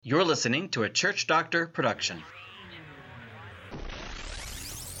You're listening to a Church Doctor production.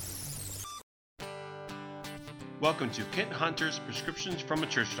 Welcome to Kent Hunter's Prescriptions from a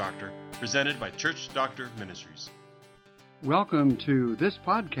Church Doctor, presented by Church Doctor Ministries. Welcome to this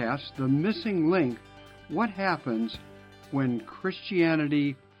podcast, The Missing Link, What Happens When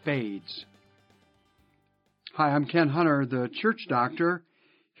Christianity Fades. Hi, I'm Ken Hunter, the Church Doctor,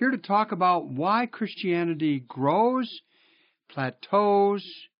 here to talk about why Christianity grows, plateaus,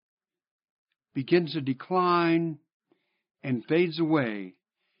 begins to decline, and fades away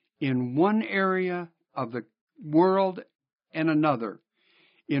in one area of the world and another,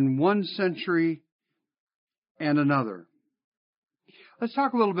 in one century and another. Let's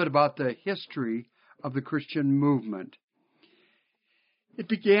talk a little bit about the history of the Christian movement. It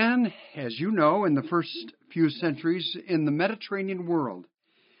began, as you know, in the first few centuries in the Mediterranean world,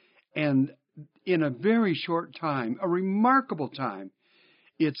 and in a very short time, a remarkable time,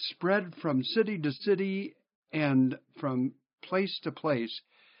 it spread from city to city and from place to place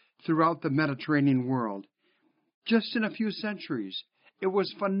throughout the Mediterranean world. Just in a few centuries, it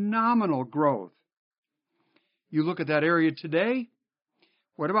was phenomenal growth. You look at that area today,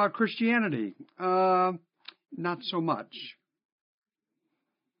 what about Christianity? Not so much.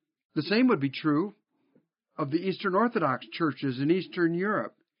 The same would be true of the Eastern Orthodox churches in Eastern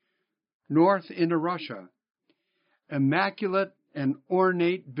Europe, north into Russia. Immaculate and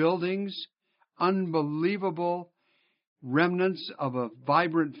ornate buildings, unbelievable remnants of a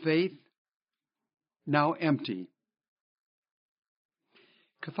vibrant faith, now empty.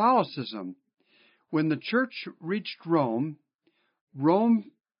 Catholicism. When the church reached Rome,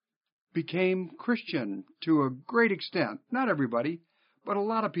 Rome became Christian to a great extent. Not everybody, but a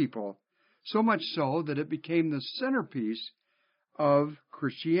lot of people. So much so that it became the centerpiece of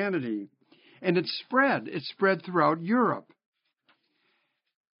Christianity. And it spread throughout Europe.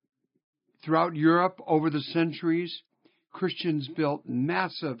 Throughout Europe, over the centuries, Christians built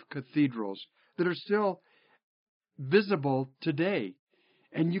massive cathedrals that are still visible today.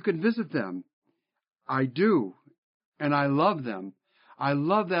 And you can visit them. I do. And I love them. I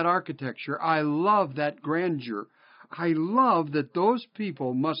love that architecture. I love that grandeur. I love that those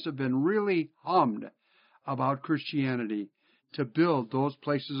people must have been really hummed about Christianity to build those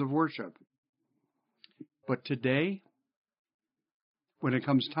places of worship. But today, when it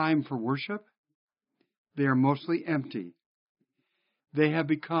comes time for worship, they are mostly empty. They have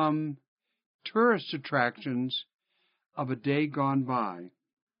become tourist attractions of a day gone by.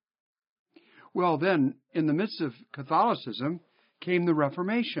 Well, then, in the midst of Catholicism came the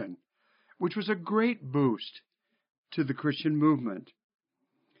Reformation, which was a great boost to the Christian movement.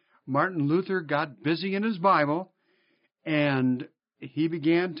 Martin Luther got busy in his Bible, and he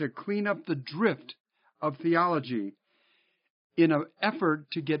began to clean up the drift of theology in an effort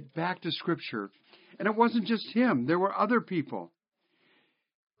to get back to Scripture. And it wasn't just him. There were other people.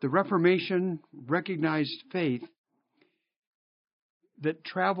 The Reformation recognized faith that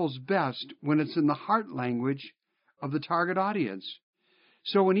travels best when it's in the heart language of the target audience.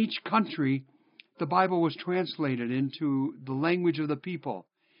 So in each country, the Bible was translated into the language of the people.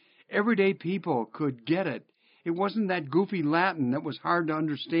 Everyday people could get it. It wasn't that goofy Latin that was hard to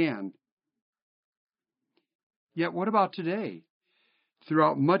understand. Yet what about today?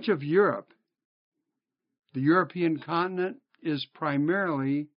 Throughout much of Europe, the European continent is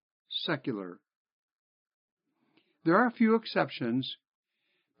primarily secular. There are a few exceptions,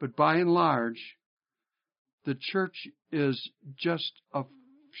 but by and large, the church is just a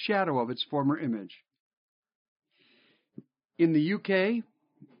shadow of its former image. In the UK,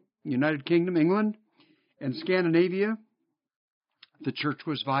 United Kingdom, England, and Scandinavia, the church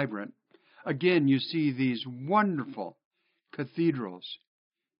was vibrant. Again, you see these wonderful cathedrals,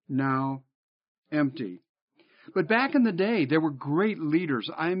 now empty. But back in the day, there were great leaders.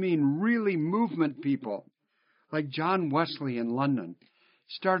 I mean, really movement people, like John Wesley in London,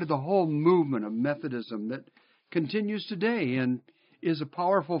 started the whole movement of Methodism that continues today and is a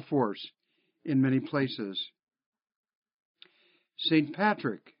powerful force in many places. St.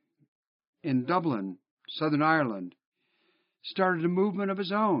 Patrick in Dublin, Southern Ireland, started a movement of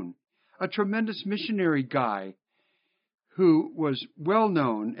his own, a tremendous missionary guy who was well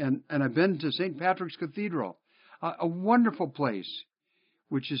known, and I've been to St. Patrick's Cathedral, a wonderful place,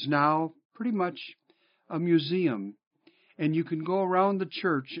 which is now pretty much a museum. And you can go around the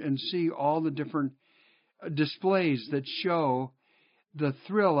church and see all the different displays that show the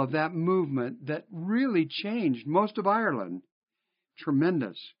thrill of that movement that really changed most of Ireland.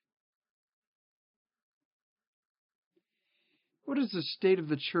 Tremendous. What is the state of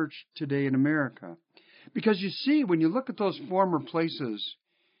the church today in America? Because you see, when you look at those former places,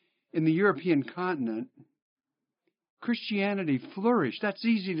 in the European continent, Christianity flourished. That's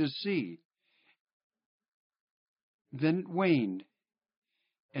easy to see. Then it waned.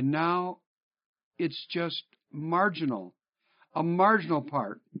 And now it's just marginal, a marginal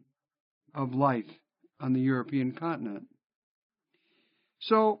part of life on the European continent.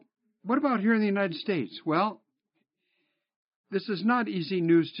 So, what about here in the United States? Well, this is not easy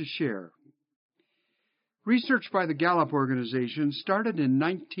news to share. Research by the Gallup organization started in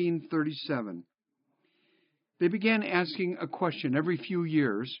 1937. They began asking a question every few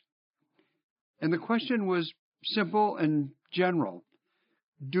years, and the question was simple and general.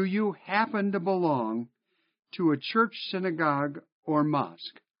 Do you happen to belong to a church, synagogue, or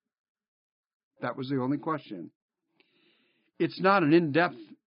mosque? That was the only question. It's not an in-depth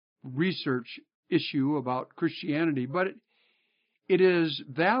research issue about Christianity, but it is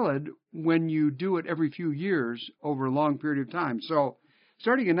valid when you do it every few years over a long period of time. So,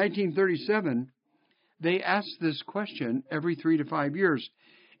 starting in 1937, they asked this question every 3 to 5 years.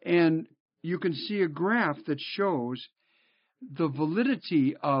 And you can see a graph that shows the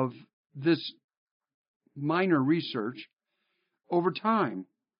validity of this minor research over time.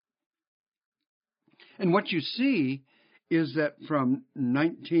 And what you see is that from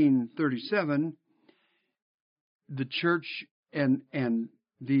 1937, the church and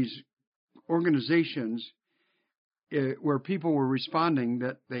these organizations where people were responding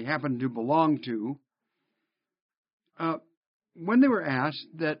that they happened to belong to, when they were asked,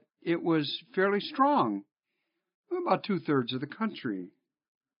 that it was fairly strong, about 2/3 of the country.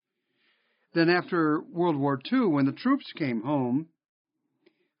 Then after World War II, when the troops came home,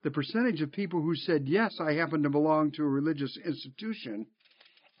 the percentage of people who said, yes, I happen to belong to a religious institution,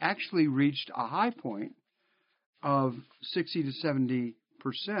 actually reached a high point of 60 to 70%.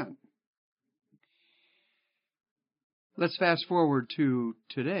 Let's fast forward to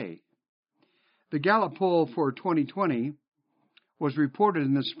today. The Gallup poll for 2020 was reported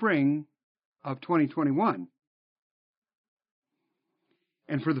in the spring of 2021.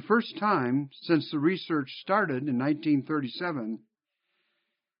 And for the first time since the research started in 1937,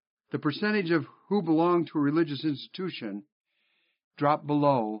 the percentage of who belong to a religious institution dropped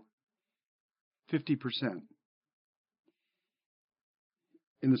below 50%.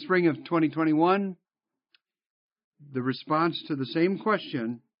 In the spring of 2021, the response to the same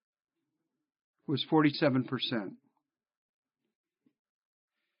question was 47%.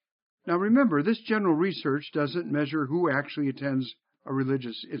 Now remember, this general research doesn't measure who actually attends a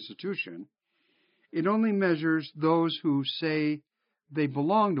religious institution. It only measures those who say they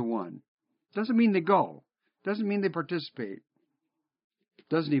belong to one. Doesn't mean they go. Doesn't mean they participate.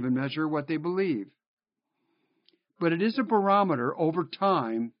 Doesn't even measure what they believe. But it is a barometer over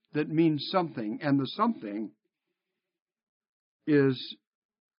time that means something, and the something is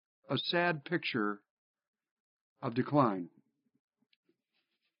a sad picture of decline.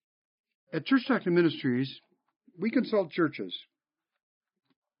 At Church Doctor Ministries, we consult churches.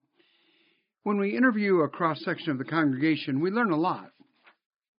 When we interview a cross-section of the congregation, we learn a lot.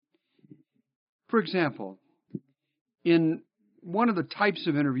 For example, in one of the types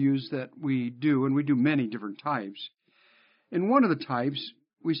of interviews that we do, and we do many different types, in one of the types,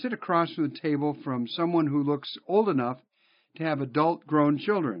 we sit across from the table from someone who looks old enough to have adult grown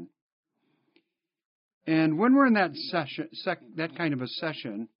children. And when we're in that session, that kind of a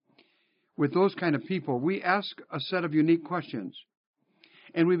session with those kind of people, we ask a set of unique questions.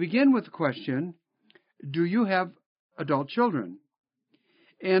 And we begin with the question, do you have adult children?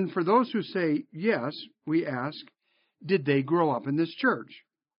 And for those who say yes, we ask, did they grow up in this church?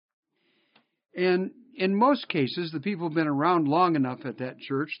 And in most cases, the people have been around long enough at that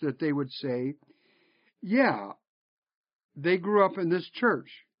church that they would say, yeah, they grew up in this church.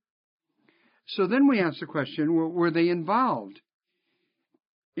 So then we ask the question, were they involved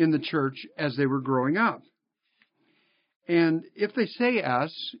in the church as they were growing up? And if they say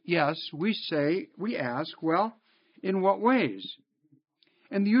yes, we ask, well, in what ways?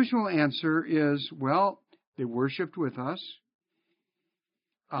 And the usual answer is, well, they worshiped with us.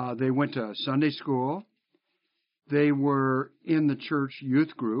 They went to Sunday school. They were in the church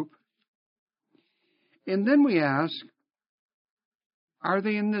youth group. And then we ask, are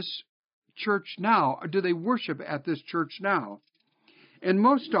they in this church now? Or do they worship at this church now? And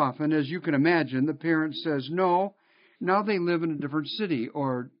most often, as you can imagine, the parent says, no, now they live in a different city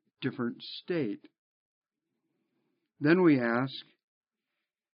or different state. Then we ask,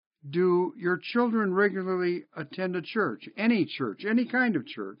 do your children regularly attend a church, any kind of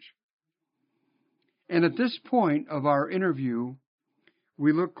church? And at this point of our interview,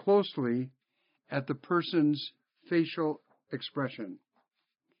 we look closely at the person's facial expression.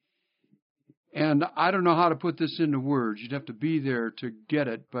 And I don't know how to put this into words. You'd have to be there to get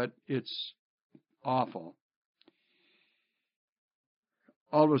it, but it's awful.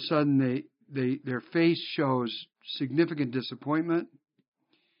 All of a sudden, their face shows significant disappointment.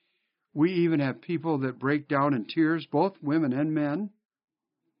 We even have people that break down in tears, both women and men.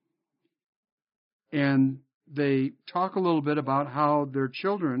 And they talk a little bit about how their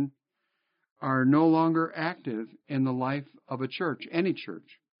children are no longer active in the life of a church, any church.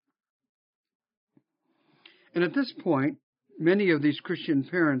 And at this point, many of these Christian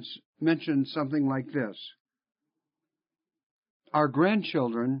parents mention something like this: our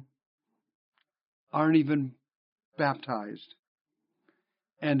grandchildren aren't even baptized,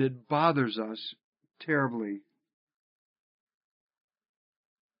 and it bothers us terribly.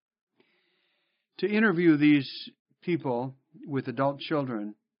 To interview these people with adult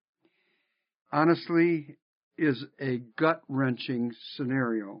children, honestly, is a gut-wrenching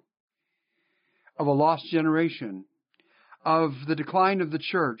scenario of a lost generation, of the decline of the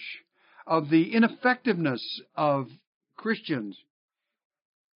church, of the ineffectiveness of Christians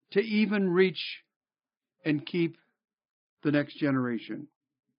to even reach and keep the next generation.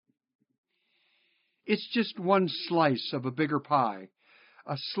 It's just one slice of a bigger pie,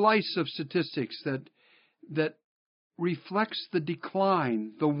 a slice of statistics that reflects the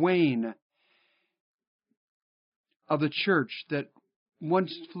decline, the wane of the church that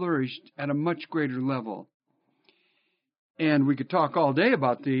once flourished at a much greater level. And we could talk all day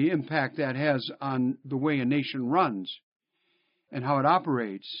about the impact that has on the way a nation runs and how it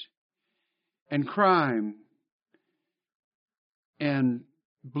operates, and crime, and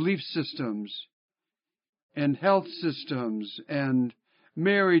belief systems, and health systems, and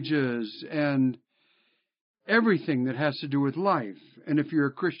marriages, and everything that has to do with life. And if you're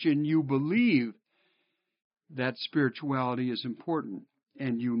a Christian, you believe that spirituality is important,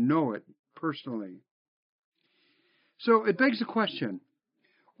 and you know it personally. So it begs the question,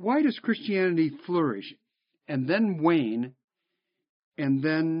 why does Christianity flourish and then wane and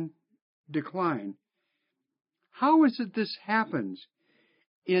then decline? How is it this happens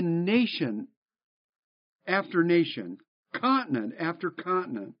in nation after nation, continent after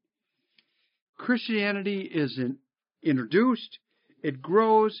continent? Christianity is introduced, it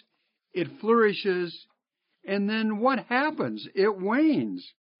grows, it flourishes, and then what happens? It wanes.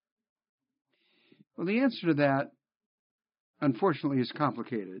 Well, the answer to that, unfortunately, is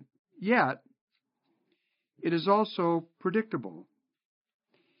complicated. Yet, it is also predictable.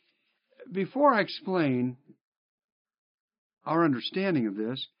 Before I explain our understanding of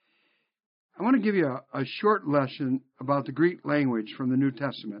this, I want to give you a short lesson about the Greek language from the New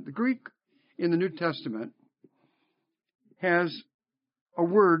Testament. The Greek in the New Testament has a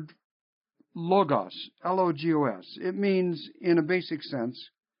word, logos, L-O-G-O-S. It means, in a basic sense,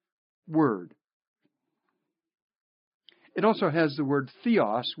 word. It also has the word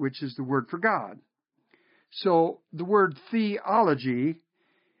theos, which is the word for God. So the word theology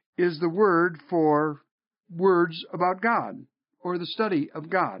is the word for words about God, or the study of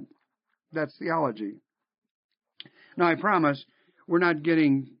God. That's theology. Now, I promise we're not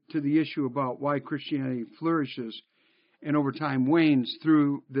getting to the issue about why Christianity flourishes and over time wanes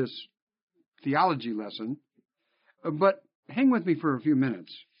through this theology lesson, but hang with me for a few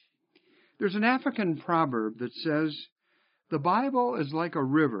minutes. There's an African proverb that says, "The Bible is like a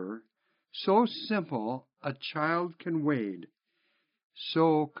river, so simple a child can wade,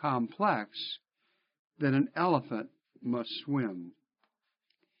 so complex that an elephant must swim."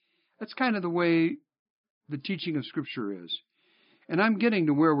 That's kind of the way the teaching of Scripture is. And I'm getting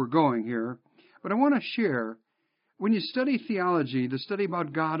to where we're going here, but I want to share, when you study theology, the study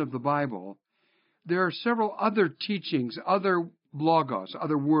about God of the Bible, there are several other teachings, other logos,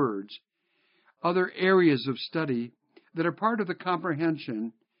 other words, other areas of study that are part of the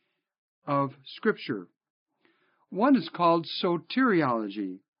comprehension of Scripture. One is called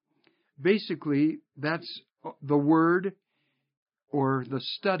soteriology. Basically, that's the word or the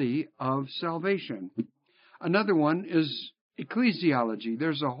study of salvation. Another one is ecclesiology.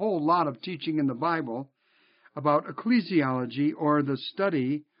 There's a whole lot of teaching in the Bible about ecclesiology, or the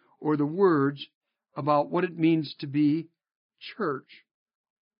study or the words about what it means to be church.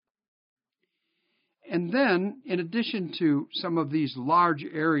 And then, in addition to some of these large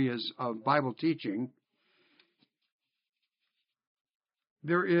areas of Bible teaching,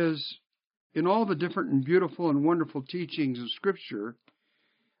 there is, in all the different and beautiful and wonderful teachings of Scripture,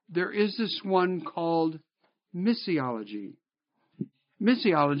 there is this one called missiology.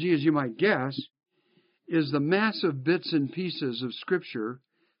 Missiology, as you might guess, is the massive bits and pieces of Scripture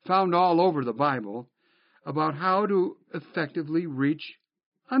found all over the Bible about how to effectively reach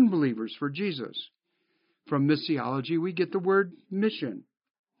unbelievers for Jesus. From missiology, we get the word mission.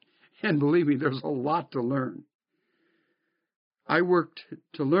 And believe me, there's a lot to learn. I worked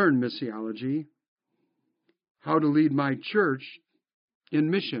to learn missiology, how to lead my church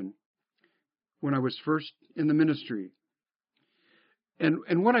in mission when I was first in the ministry.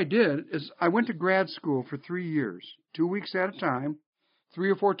 And what I did is I went to grad school for 3 years, 2 weeks at a time, 3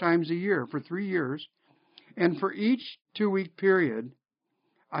 or 4 times a year for 3 years. And for each 2-week period,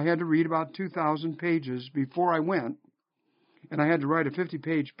 I had to read about 2,000 pages before I went, and I had to write a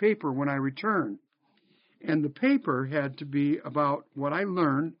 50-page paper when I returned. And the paper had to be about what I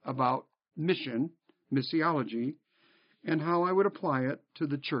learned about mission, missiology, and how I would apply it to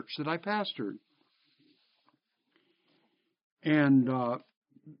the church that I pastored. And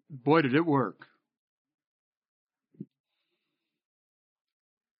boy, did it work.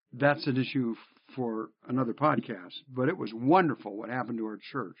 That's an issue for another podcast, but it was wonderful what happened to our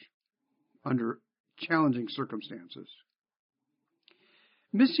church under challenging circumstances.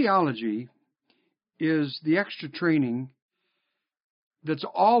 Missiology is the extra training that's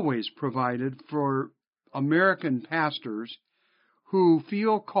always provided for American pastors who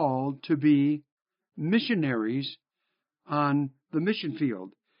feel called to be missionaries on the mission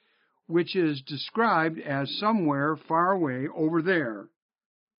field, which is described as somewhere far away over there,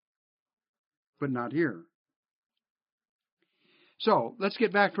 but not here. So let's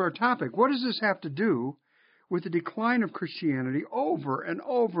get back to our topic. What does this have to do with the decline of Christianity over and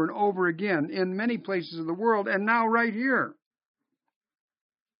over and over again in many places of the world, and now right here?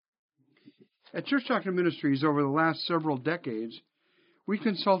 At Church Doctor Ministries, over the last several decades, we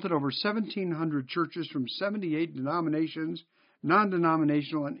consulted over 1,700 churches from 78 denominations,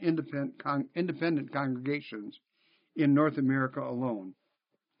 non-denominational, and independent congregations in North America alone.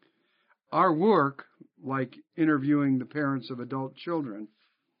 Our work, like interviewing the parents of adult children,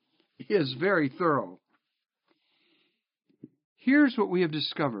 is very thorough. Here's what we have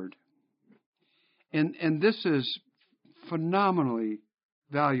discovered, and this is phenomenally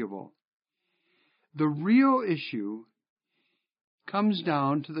valuable. The real issue comes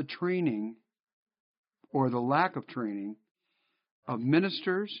down to the training, or the lack of training, of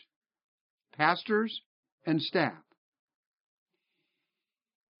ministers, pastors, and staff.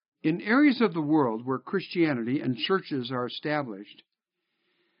 In areas of the world where Christianity and churches are established,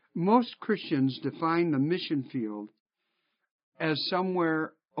 most Christians define the mission field as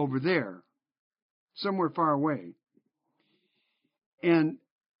somewhere over there, somewhere far away. And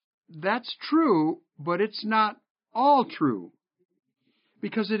that's true, but it's not all true,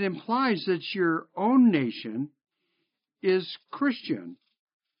 because it implies that your own nation is Christian,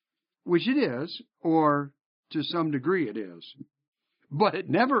 which it is, or to some degree it is. But it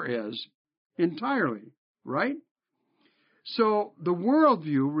never is entirely, right? So the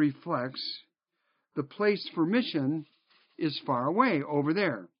worldview reflects the place for mission is far away over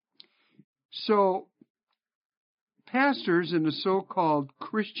there. So pastors in the so-called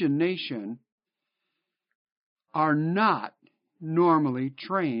Christian nation are not normally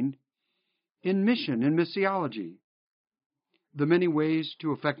trained in mission, in missiology, the many ways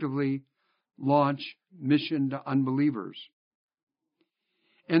to effectively launch mission to unbelievers.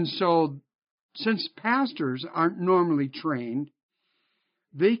 And so, since pastors aren't normally trained,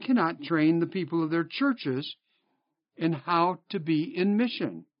 they cannot train the people of their churches in how to be in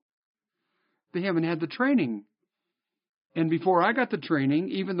mission. They haven't had the training. And before I got the training,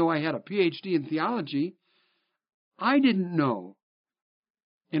 even though I had a PhD in theology, I didn't know.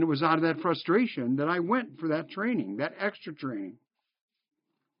 And it was out of that frustration that I went for that training, that extra training.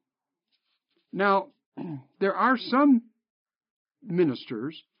 Now, there are some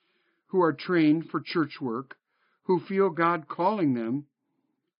ministers who are trained for church work who feel God calling them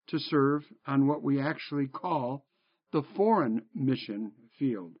to serve on what we actually call the foreign mission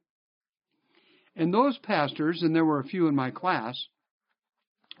field. And those pastors, and there were a few in my class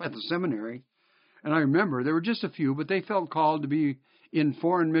at the seminary, and I remember there were just a few, but they felt called to be in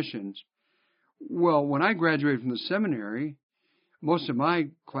foreign missions. Well, when I graduated from the seminary, most of my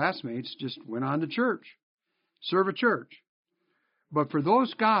classmates just went on to church, serve a church. But for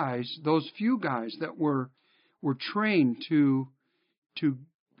those guys, those few guys that were trained to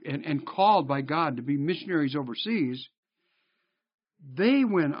and called by God to be missionaries overseas, they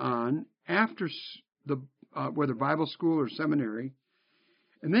went on after whether Bible school or seminary,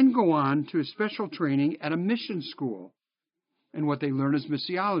 and then go on to a special training at a mission school. And what they learn is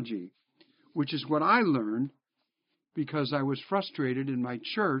missiology, which is what I learned because I was frustrated in my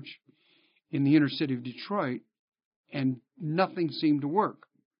church in the inner city of Detroit, and nothing seemed to work.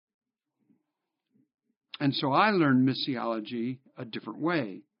 And so I learned missiology a different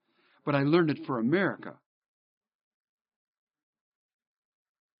way, but I learned it for America.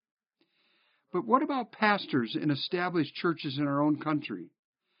 But what about pastors in established churches in our own country?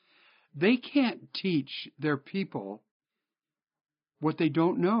 They can't teach their people what they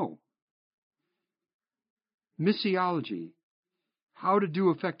don't know. Missiology, how to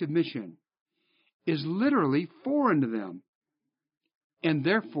do effective mission, is literally foreign to them, and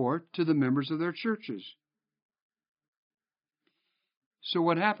therefore to the members of their churches. So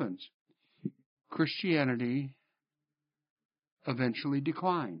what happens? Christianity eventually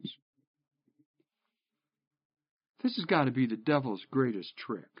declines. This has got to be the devil's greatest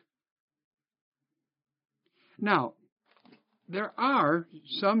trick. Now, there are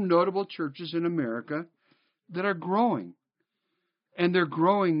some notable churches in America that are growing, and they're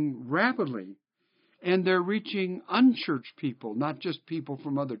growing rapidly, and they're reaching unchurched people, not just people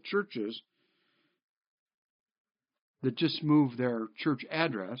from other churches that just move their church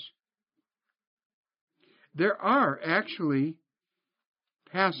address. There are actually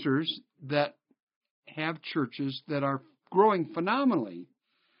pastors that have churches that are growing phenomenally.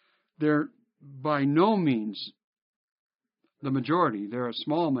 They're by no means the majority. They're a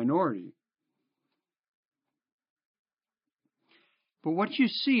small minority. But what you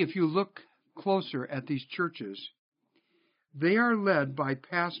see if you look closer at these churches, they are led by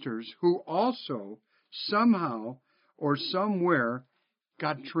pastors who also somehow or somewhere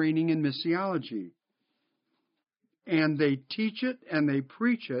got training in missiology. And they teach it and they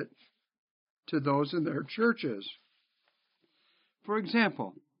preach it to those in their churches. For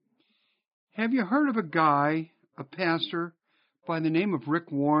example, have you heard of a guy, a pastor, by the name of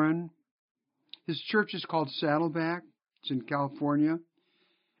Rick Warren? His church is called Saddleback. It's in California,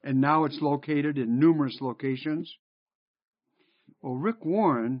 and now it's located in numerous locations. Well, Rick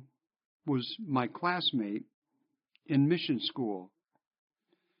Warren was my classmate in mission school.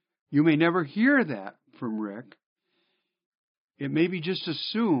 You may never hear that from Rick. It may be just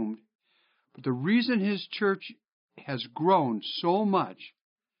assumed, but the reason his church has grown so much,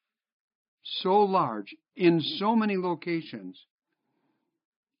 so large, in so many locations,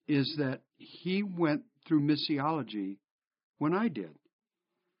 is that he went through missiology when I did.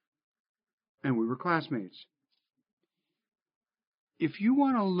 And we were classmates. If you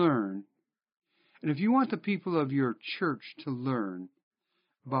want to learn, and if you want the people of your church to learn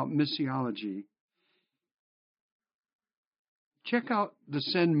about missiology, check out the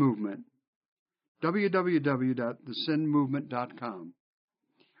Send Movement, www.thesendmovement.com.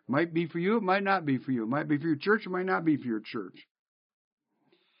 Might be for you, it might not be for you. It might be for your church, it might not be for your church.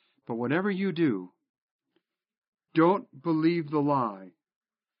 But whatever you do, don't believe the lie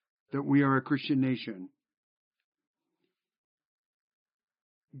that we are a Christian nation.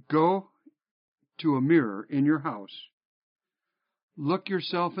 Go to a mirror in your house, look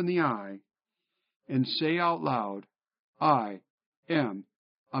yourself in the eye, and say out loud, I am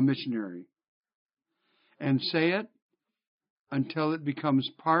a missionary. And say it until it becomes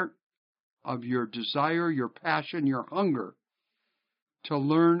part of your desire, your passion, your hunger to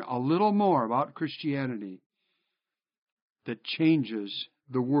learn a little more about Christianity that changes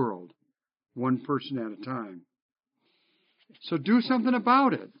the world, one person at a time. So do something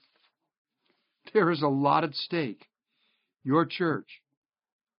about it. There is a lot at stake. Your church,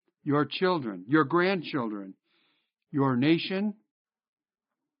 your children, your grandchildren, your nation,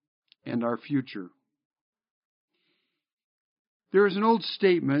 and our future. There is an old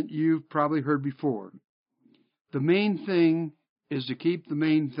statement you've probably heard before. The main thing is to keep the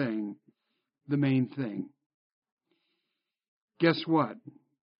main thing the main thing. Guess what?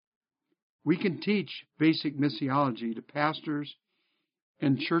 We can teach basic missiology to pastors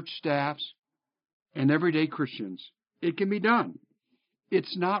and church staffs and everyday Christians. It can be done.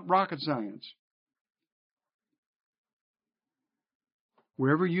 It's not rocket science.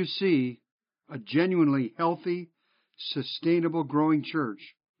 Wherever you see a genuinely healthy, sustainable, growing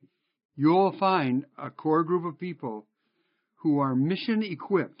church, you'll find a core group of people who are mission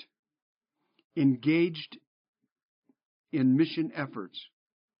equipped, engaged in mission efforts,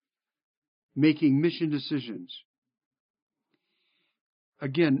 making mission decisions.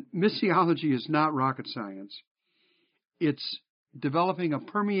 Again, missiology is not rocket science. It's developing a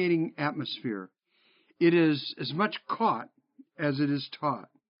permeating atmosphere. It is as much caught as it is taught.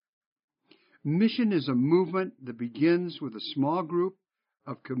 Mission is a movement that begins with a small group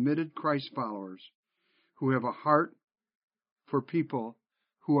of committed Christ followers who have a heart for people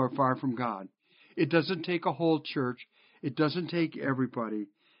who are far from God. It doesn't take a whole church. It doesn't take everybody.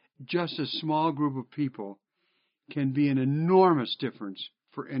 Just a small group of people can be an enormous difference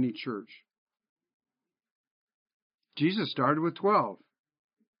for any church. Jesus started with 12.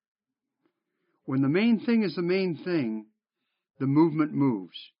 When the main thing is the main thing, the movement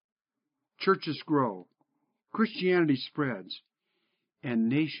moves. Churches grow. Christianity spreads. And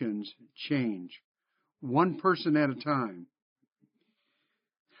nations change. One person at a time.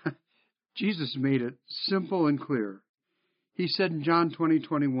 Jesus made it simple and clear. He said in John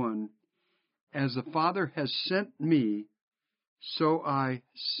 20:21, "As the Father has sent me, so I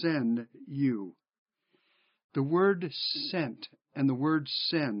send you." The word sent and the word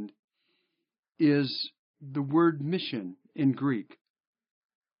send is the word mission in Greek.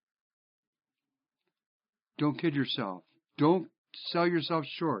 Don't kid yourself. Don't sell yourself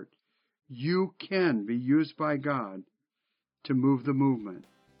short. You can be used by God to move the movement.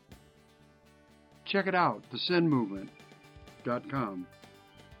 Check it out, thesendmovement.com.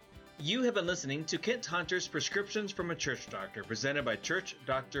 You have been listening to Kent Hunter's Prescriptions from a Church Doctor, presented by Church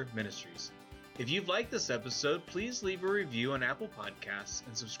Doctor Ministries. If you've liked this episode, please leave a review on Apple Podcasts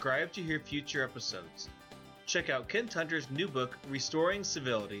and subscribe to hear future episodes. Check out Kent Hunter's new book, Restoring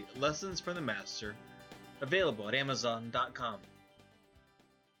Civility, Lessons from the Master, available at Amazon.com.